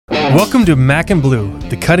Welcome to Mac and Blue,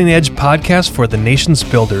 the cutting-edge podcast for the nation's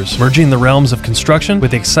builders, merging the realms of construction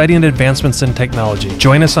with exciting advancements in technology.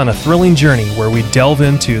 Join us on a thrilling journey where we delve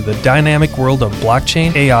into the dynamic world of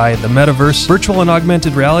blockchain, AI, the metaverse, virtual and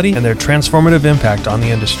augmented reality, and their transformative impact on the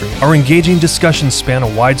industry. Our engaging discussions span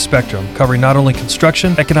a wide spectrum, covering not only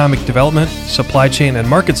construction, economic development, supply chain, and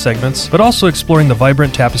market segments, but also exploring the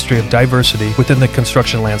vibrant tapestry of diversity within the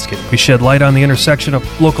construction landscape. We shed light on the intersection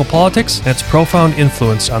of local politics and its profound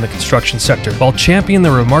influence on the construction sector, while championing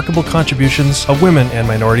the remarkable contributions of women and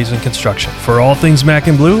minorities in construction. For all things Mac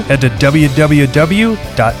and Blue, head to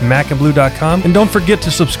www.macandblue.com, and don't forget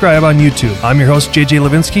to subscribe on YouTube. I'm your host, JJ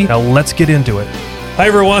Levenske. Now let's get into it. Hi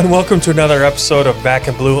everyone, welcome to another episode of Mac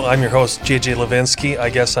and Blue. I'm your host, JJ Levenske.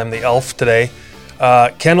 I guess I'm the elf today.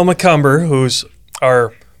 Kendall McCumber, who's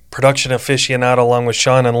our production aficionado along with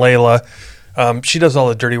Sean and Layla. She does all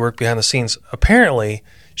the dirty work behind the scenes. Apparently,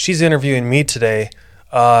 she's interviewing me today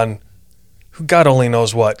on who God only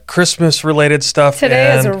knows what, Christmas-related stuff.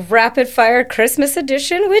 Today is a rapid-fire Christmas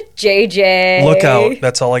edition with JJ. Look out.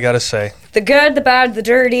 That's all I got to say. The good, the bad, the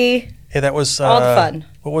dirty. Hey, that was... all the fun.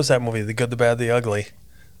 What was that movie? The Good, the Bad, the Ugly.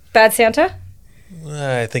 Bad Santa?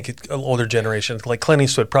 I think it's an older generation. Like Clint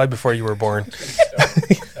Eastwood, probably before you were born.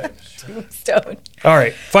 Stone. All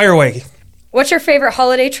right. Fire away. What's your favorite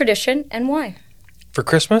holiday tradition and why? For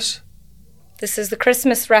Christmas? This is the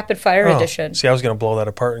Christmas rapid fire edition. See, I was going to blow that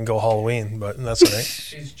apart and go Halloween, but that's all right.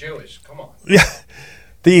 She's Jewish. Come on. Yeah.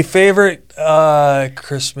 The favorite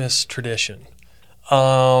Christmas tradition.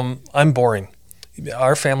 I'm boring.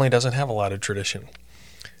 Our family doesn't have a lot of tradition.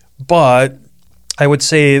 But I would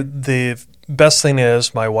say the best thing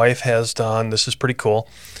is my wife has done, this is pretty cool,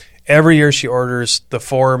 every year she orders the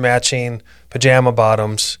 4 matching pajama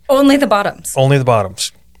bottoms. Only the bottoms. Only the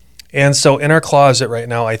bottoms. And so in our closet right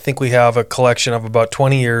now, I think we have a collection of about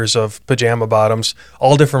 20 years of pajama bottoms,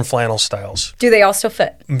 all different flannel styles. Do they all still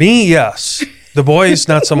fit? Me, yes. The boys,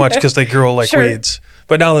 not so much because they grow like weeds.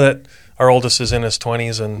 But now that our oldest is in his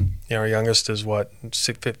 20s and our youngest is what,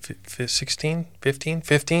 16,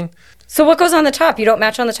 15? So what goes on the top? You don't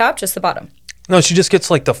match on the top, just the bottom? No, she just gets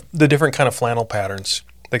like the different kind of flannel patterns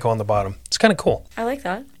that go on the bottom. It's kind of cool. I like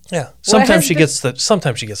that. Yeah. Sometimes she gets the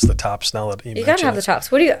tops now that you gotta have the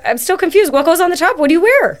tops. I'm still confused. What goes on the top? What do you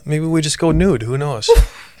wear? Maybe we just go nude. Who knows?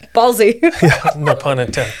 Ballsy. Yeah, no pun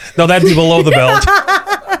intended. No, that'd be below the belt.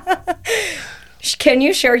 Can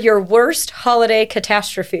you share your worst holiday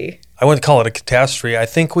catastrophe? I wouldn't call it a catastrophe. I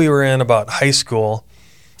think we were in about high school,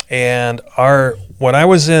 and when I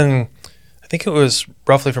was in, I think it was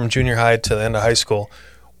roughly from junior high to the end of high school.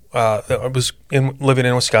 I was living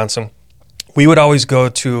in Wisconsin. We would always go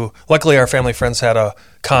to, luckily our family friends had a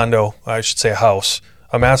condo, I should say a house,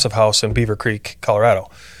 a massive house in Beaver Creek, Colorado.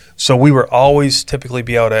 So we were always typically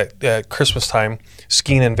be out at Christmas time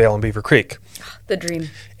skiing in Vail and Beaver Creek. The dream.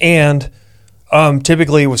 And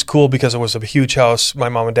typically it was cool because it was a huge house. My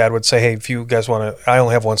mom and dad would say, hey, if you guys want to, I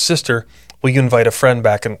only have one sister, will you invite a friend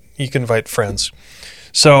back and you can invite friends.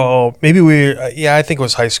 So maybe I think it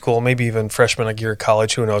was high school, maybe even freshman year of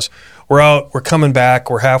college, who knows. We're coming back,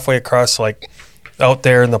 we're halfway across, like out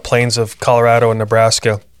there in the plains of Colorado and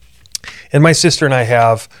Nebraska. And my sister and I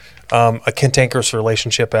have a cantankerous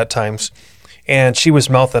relationship at times. And she was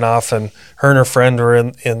mouthing off, and her and her friend were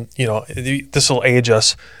in this will age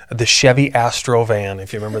us, the Chevy Astro van,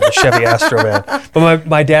 if you remember the Chevy Astro van. But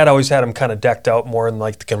my dad always had them kind of decked out more in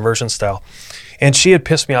like the conversion style. And she had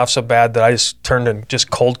pissed me off so bad that I just turned and just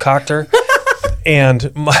cold cocked her.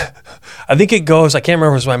 And I think it goes, I can't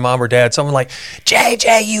remember if it was my mom or dad, someone like,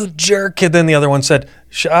 JJ, you jerk. And then the other one said,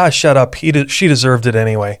 shut up. She deserved it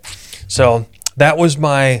anyway. So that was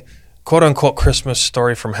my quote unquote Christmas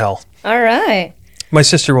story from hell. All right. My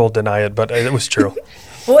sister will deny it, but it was true.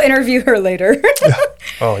 We'll interview her later. Yeah.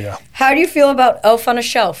 Oh, yeah. How do you feel about Elf on a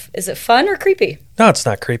Shelf? Is it fun or creepy? No, it's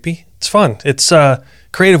not creepy. It's fun. It's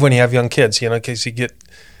creative when you have young kids, because you get,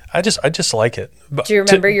 I just like it. But do you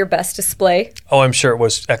remember your best display? Oh, I'm sure it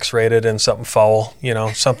was X-rated and something foul,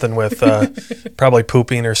 something with probably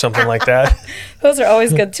pooping or something like that. Those are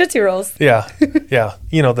always good. Tootsie Rolls. Yeah.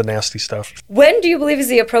 The nasty stuff. When do you believe is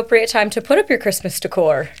the appropriate time to put up your Christmas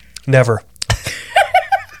decor? Never.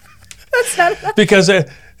 That's not enough. Because,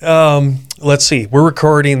 let's see, we're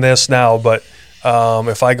recording this now, but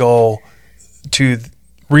if I go to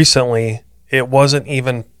recently, it wasn't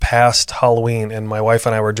even past Halloween, and my wife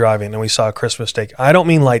and I were driving, and we saw a Christmas I don't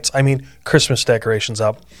mean lights, I mean Christmas decorations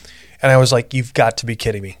up. And I was like, you've got to be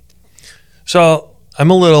kidding me. So I'm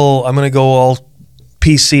going to go all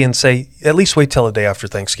PC and say, at least wait till the day after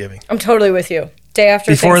Thanksgiving. I'm totally with you. Day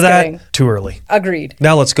after Before Thanksgiving. That, too early. Agreed.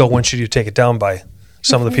 Now let's go, when should you take it down by?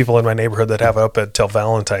 some of the people in my neighborhood that have it up until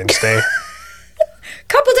Valentine's Day.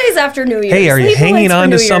 Couple days after New Year's. Hey, are you Leave the hanging lights for on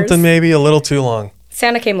New to Year's. something maybe a little too long?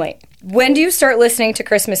 Santa came late. When do you start listening to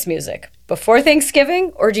Christmas music? Before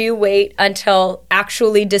Thanksgiving, or do you wait until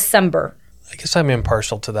actually December? I guess I'm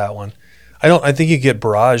impartial to that one. I think you get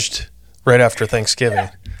barraged right after Thanksgiving.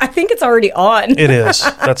 I think it's already on. It is.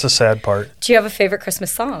 That's a sad part. Do you have a favorite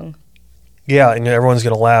Christmas song? Yeah, and everyone's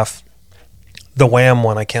going to laugh. The Wham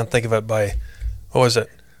one, I can't think of it by, what was it?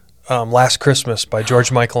 Last Christmas by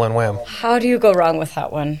George Michael and Wham. How do you go wrong with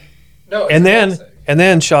that one? No, And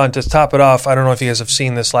then, Sean, to top it off, I don't know if you guys have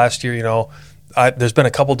seen this last year, there's been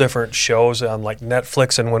a couple different shows on like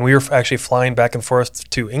Netflix, and when we were actually flying back and forth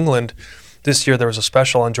to England this year, there was a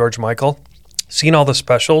special on George Michael. Seen all the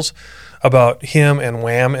specials about him and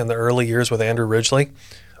Wham in the early years with Andrew Ridgeley.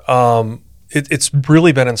 It's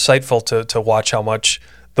really been insightful to watch how much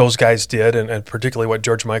those guys did, and particularly what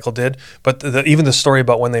George Michael did. But even the story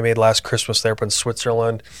about when they made Last Christmas there up in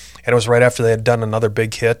Switzerland, and it was right after they had done another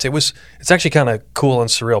big hit. It's actually kind of cool and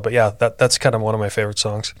surreal. But yeah, that's kind of one of my favorite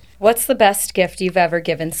songs. What's the best gift you've ever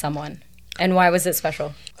given someone, and why was it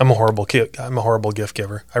special? I'm a horrible gift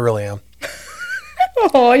giver. I really am.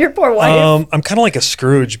 Oh, your poor wife. I'm kind of like a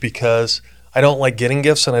Scrooge because I don't like getting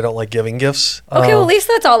gifts and I don't like giving gifts. Okay, well, at least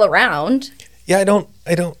that's all around. Yeah, I don't.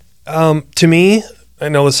 To me, I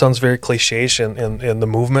know this sounds very cliche-ish in the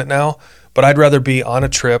movement now, but I'd rather be on a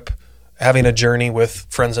trip, having a journey with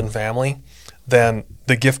friends and family, than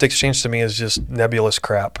the gift exchange. To me is just nebulous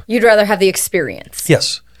crap. You'd rather have the experience.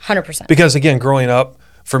 Yes. 100%. Because again, growing up,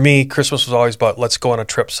 for me, Christmas was always about let's go on a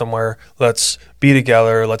trip somewhere, let's be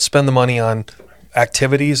together, let's spend the money on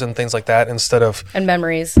activities and things like that instead of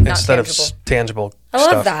memories, not tangible. Tangible I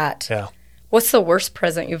stuff. love that. Yeah. What's the worst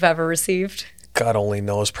present you've ever received? God only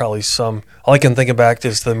knows. Probably some. All I can think back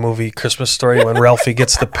is the movie Christmas Story when Ralphie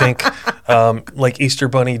gets the pink, like Easter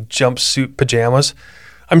Bunny jumpsuit pajamas.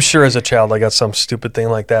 I'm sure as a child I got some stupid thing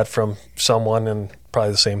like that from someone, and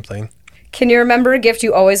probably the same thing. Can you remember a gift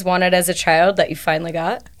you always wanted as a child that you finally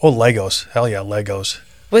got? Oh, Legos. Hell yeah, Legos.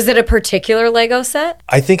 Was it a particular Lego set?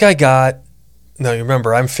 I think I got. No, you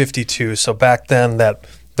remember I'm 52, so back then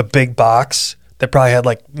the big box that probably had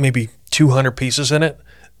like maybe 200 pieces in it.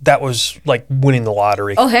 That was like winning the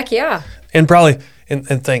lottery. Oh, heck yeah. And probably, and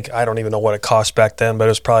think, I don't even know what it cost back then, but it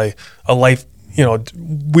was probably a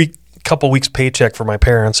couple weeks paycheck for my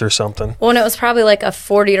parents or something. Well, and it was probably like a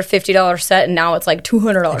 $40 or $50 set, and now it's like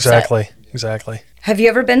 $200 set. Exactly. Have you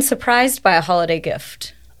ever been surprised by a holiday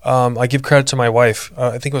gift? I give credit to my wife.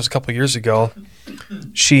 I think it was a couple years ago.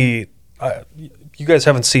 You guys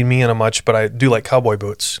haven't seen me in a much, but I do like cowboy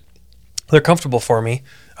boots. They're comfortable for me.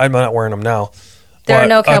 I'm not wearing them now. There are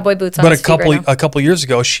no cowboy boots on his feet right now. A couple years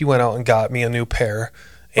ago, she went out and got me a new pair.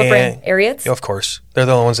 What brand? Ariats? Of course. They're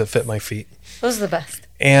the only ones that fit my feet. Those are the best.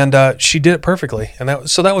 And she did it perfectly. And that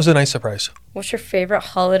was a nice surprise. What's your favorite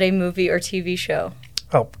holiday movie or TV show?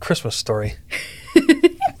 Oh, Christmas Story.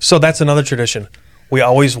 So that's another tradition. We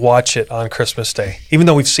always watch it on Christmas Day, even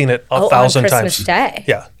though we've seen it a thousand times. On Christmas Day?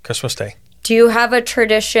 Yeah, Christmas Day. Do you have a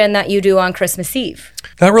tradition that you do on Christmas Eve?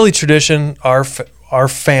 Not really tradition. Our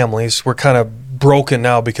families, we're kind of broken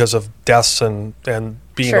now because of deaths and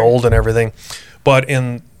being old and everything. But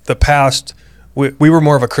in the past, we were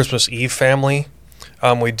more of a Christmas Eve family.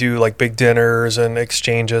 We do like big dinners and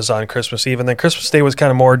exchanges on Christmas Eve. And then Christmas Day was kind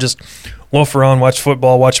of more just loaf around, watch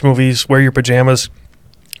football, watch movies, wear your pajamas,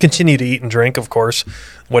 continue to eat and drink, of course,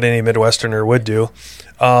 what any Midwesterner would do.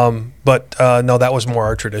 But no, that was more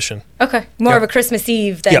our tradition. Okay. More of a Christmas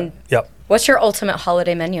Eve than... Yep. What's your ultimate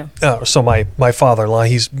holiday menu? So my father-in-law,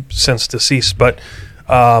 he's since deceased, but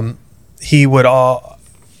he would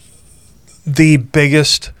the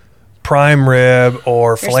biggest prime rib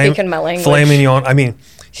or filet mignon. I mean,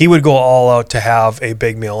 he would go all out to have a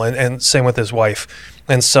big meal, and same with his wife.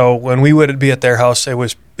 And so when we would be at their house, it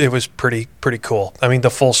was pretty cool. I mean, the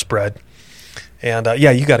full spread. And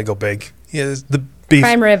you got to go big. Yeah, the beef.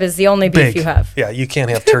 Prime rib is the only beef you have. Yeah, you can't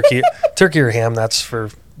have turkey, turkey or ham. That's for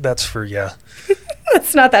yeah.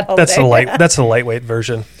 That's not that holiday. That's the lightweight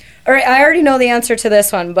version. All right, I already know the answer to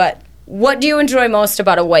this one, but what do you enjoy most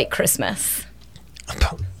about a white Christmas?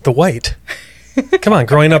 The white. Come on,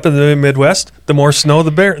 growing up in the Midwest, the more snow, the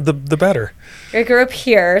better. I grew up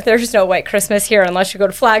here. There's no white Christmas here unless you go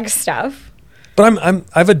to Flagstaff. But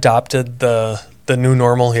I've adopted the new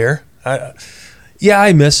normal here.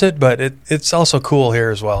 I miss it, but it's also cool here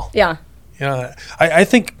as well. Yeah. I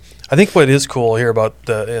think what is cool here about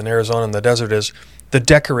in Arizona in the desert is the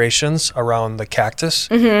decorations around the cactus.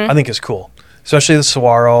 Mm-hmm. I think is cool, especially the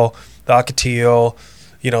saguaro, the ocotillo.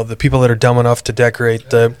 the people that are dumb enough to decorate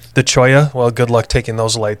the cholla, well, good luck taking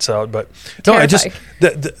those lights out. But no, I just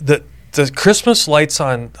the Christmas lights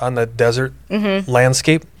on the desert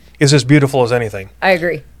landscape is as beautiful as anything. I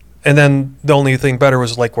agree. And then the only thing better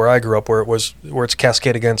was like where I grew up, where it's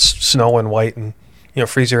cascade against snow and white and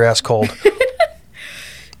freeze your ass cold.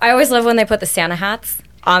 I always love when they put the Santa hats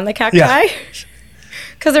on the cacti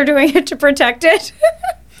because they're doing it to protect it.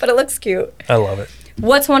 But it looks cute. I love it.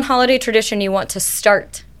 What's one holiday tradition you want to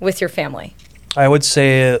start with your family? I would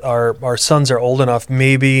say our sons are old enough.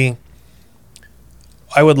 Maybe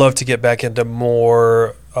I would love to get back into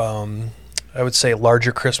more, I would say,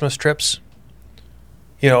 larger Christmas trips.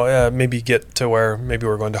 Maybe get to where maybe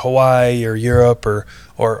we're going to Hawaii or Europe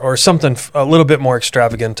or something a little bit more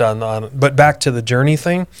extravagant but back to the journey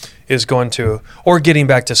thing is getting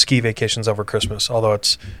back to ski vacations over Christmas, although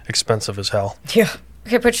it's expensive as hell. Yeah.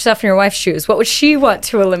 Okay, put yourself in your wife's shoes. What would she want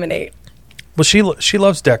to eliminate? Well, she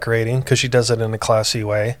loves decorating because she does it in a classy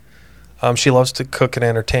way. She loves to cook and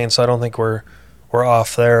entertain, so I don't think we're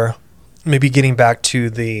off there. Maybe getting back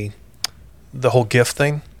to the whole gift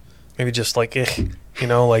thing. Maybe just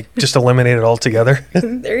just eliminate it altogether.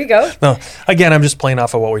 There you go. No, again, I'm just playing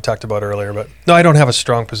off of what we talked about earlier, but no, I don't have a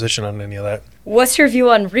strong position on any of that. What's your view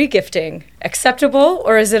on regifting? Acceptable,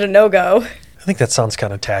 or is it a no-go? I think that sounds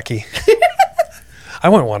kind of tacky. I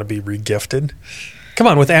wouldn't want to be regifted. Come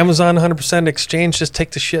on, with Amazon 100% exchange, just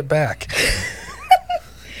take the shit back.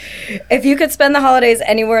 If you could spend the holidays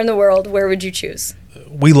anywhere in the world, where would you choose?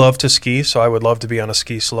 We love to ski, so I would love to be on a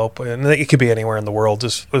ski slope. And it could be anywhere in the world,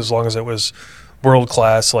 just as long as it was world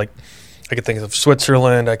class. Like, I could think of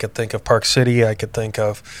Switzerland. I could think of Park City. I could think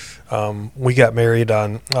of we got married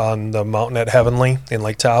on the mountain at Heavenly in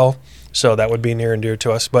Lake Tahoe, so that would be near and dear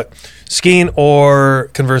to us. But skiing, or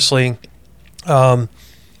conversely, I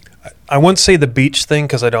wouldn't say the beach thing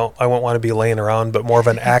because I won't want to be laying around, but more of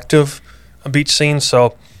an active beach scene.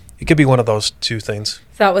 So it could be one of those two things.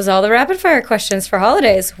 That was all the rapid fire questions for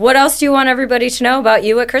holidays. What else do you want everybody to know about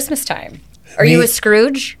you at Christmas time? Are you a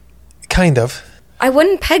Scrooge? Kind of. I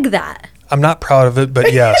wouldn't peg that. I'm not proud of it,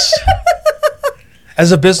 but yes.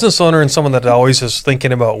 As a business owner and someone that always is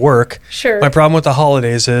thinking about work, sure. My problem with the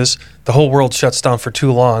holidays is the whole world shuts down for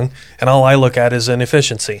too long, and all I look at is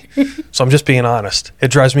inefficiency. So I'm just being honest.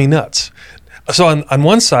 It drives me nuts. So on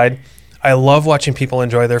one side, I love watching people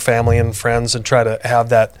enjoy their family and friends and try to have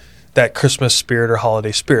that Christmas spirit or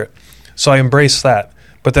holiday spirit. So I embrace that.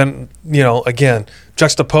 But then, again,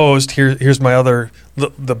 juxtaposed, here's my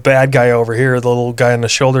the bad guy over here, the little guy on the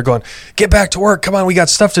shoulder going, get back to work. Come on, we got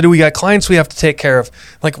stuff to do. We got clients we have to take care of.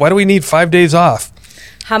 Like, why do we need 5 days off?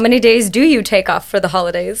 How many days do you take off for the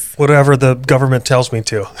holidays? Whatever the government tells me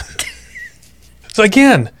to. So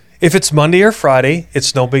again, if it's Monday or Friday,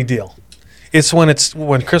 it's no big deal. It's when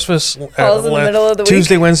Christmas falls in the middle of the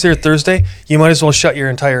Tuesday, week. Wednesday, or Thursday, you might as well shut your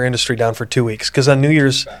entire industry down for 2 weeks because on New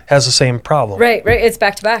Year's has the same problem. Right. It's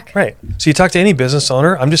back to back. Right. So you talk to any business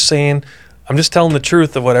owner, I'm just telling the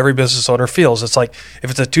truth of what every business owner feels. It's like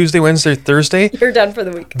if it's a Tuesday, Wednesday, Thursday, you're done for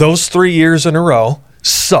the week. Those 3 years in a row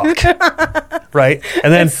suck. Right?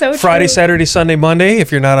 And then so Friday, true. Saturday, Sunday, Monday,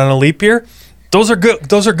 if you're not on a leap year, those are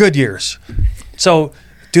good years. So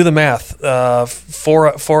do the math.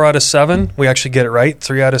 4 out of 7, we actually get it right.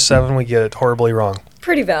 3 out of 7, we get it horribly wrong.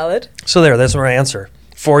 Pretty valid. So that's my answer.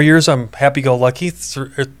 4 years, I'm happy-go-lucky.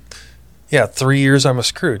 3 years, I'm a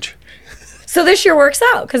Scrooge. So this year works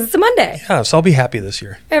out because it's a Monday. Yeah, so I'll be happy this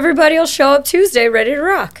year. Everybody will show up Tuesday ready to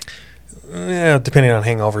rock. Yeah, depending on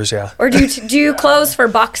hangovers, yeah. Or do you close for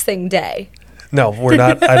Boxing Day? No, we're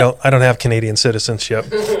not. I don't have Canadian citizenship.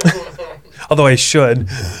 Although I should.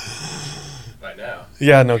 Right now.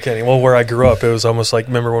 Yeah, no kidding. Well, where I grew up, it was almost like,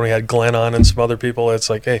 remember when we had Glenn on and some other people? It's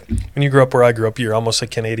like, hey, when you grew up where I grew up, you're almost a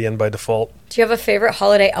Canadian by default. Do you have a favorite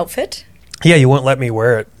holiday outfit? Yeah, you won't let me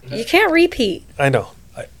wear it. You can't repeat. I know.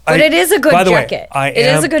 But it is a good by the jacket. Way, it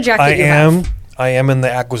is a good jacket. I am in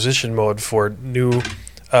the acquisition mode for new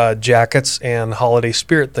jackets and holiday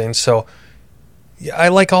spirit things. So yeah, I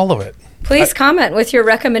like all of it. Please comment with your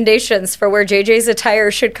recommendations for where JJ's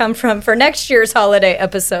attire should come from for next year's holiday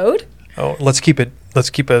episode. Oh, let's keep it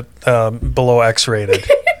below X-rated.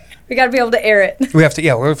 We got to be able to air it. We have to be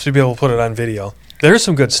able to put it on video. There's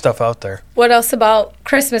some good stuff out there. What else about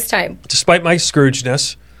Christmas time? Despite my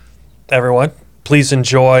Scroogeness, everyone, please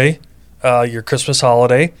enjoy your Christmas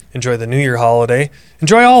holiday. Enjoy the New Year holiday.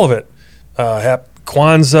 Enjoy all of it. Happy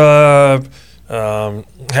Kwanzaa,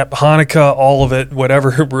 Happy Hanukkah, all of it, whatever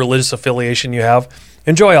religious affiliation you have.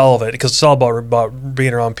 Enjoy all of it because it's all about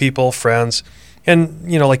being around people, friends,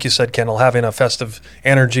 and, like you said, Kendall, having a festive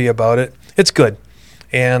energy about it. It's good.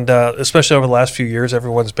 And especially over the last few years,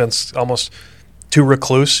 everyone's been almost too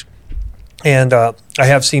recluse. And I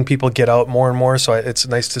have seen people get out more and more, so it's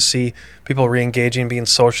nice to see people re-engaging, being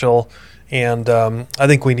social, and I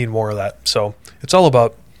think we need more of that. So it's all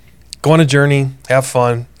about go on a journey, have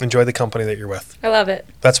fun, enjoy the company that you're with. I love it.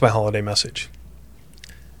 That's my holiday message.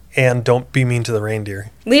 And don't be mean to the reindeer.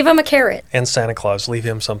 Leave him a carrot. And Santa Claus, leave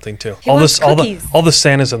him something too. He wants cookies. All the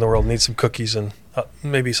Santas in the world need some cookies and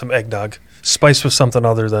maybe some eggnog, spiced with something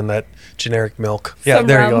other than that generic milk. Yeah, Some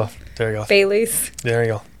there rum. you go. There you go. Baileys. There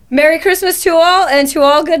you go. Merry Christmas to all, and to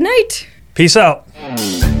all, good night. Peace out.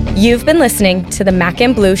 You've been listening to the Mac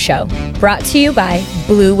and Blue Show, brought to you by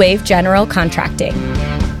Blue Wave General Contracting.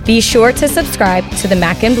 Be sure to subscribe to the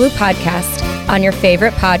Mac and Blue podcast on your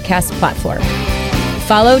favorite podcast platform.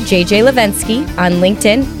 Follow JJ Levenske on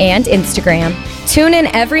LinkedIn and Instagram. Tune in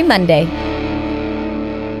every Monday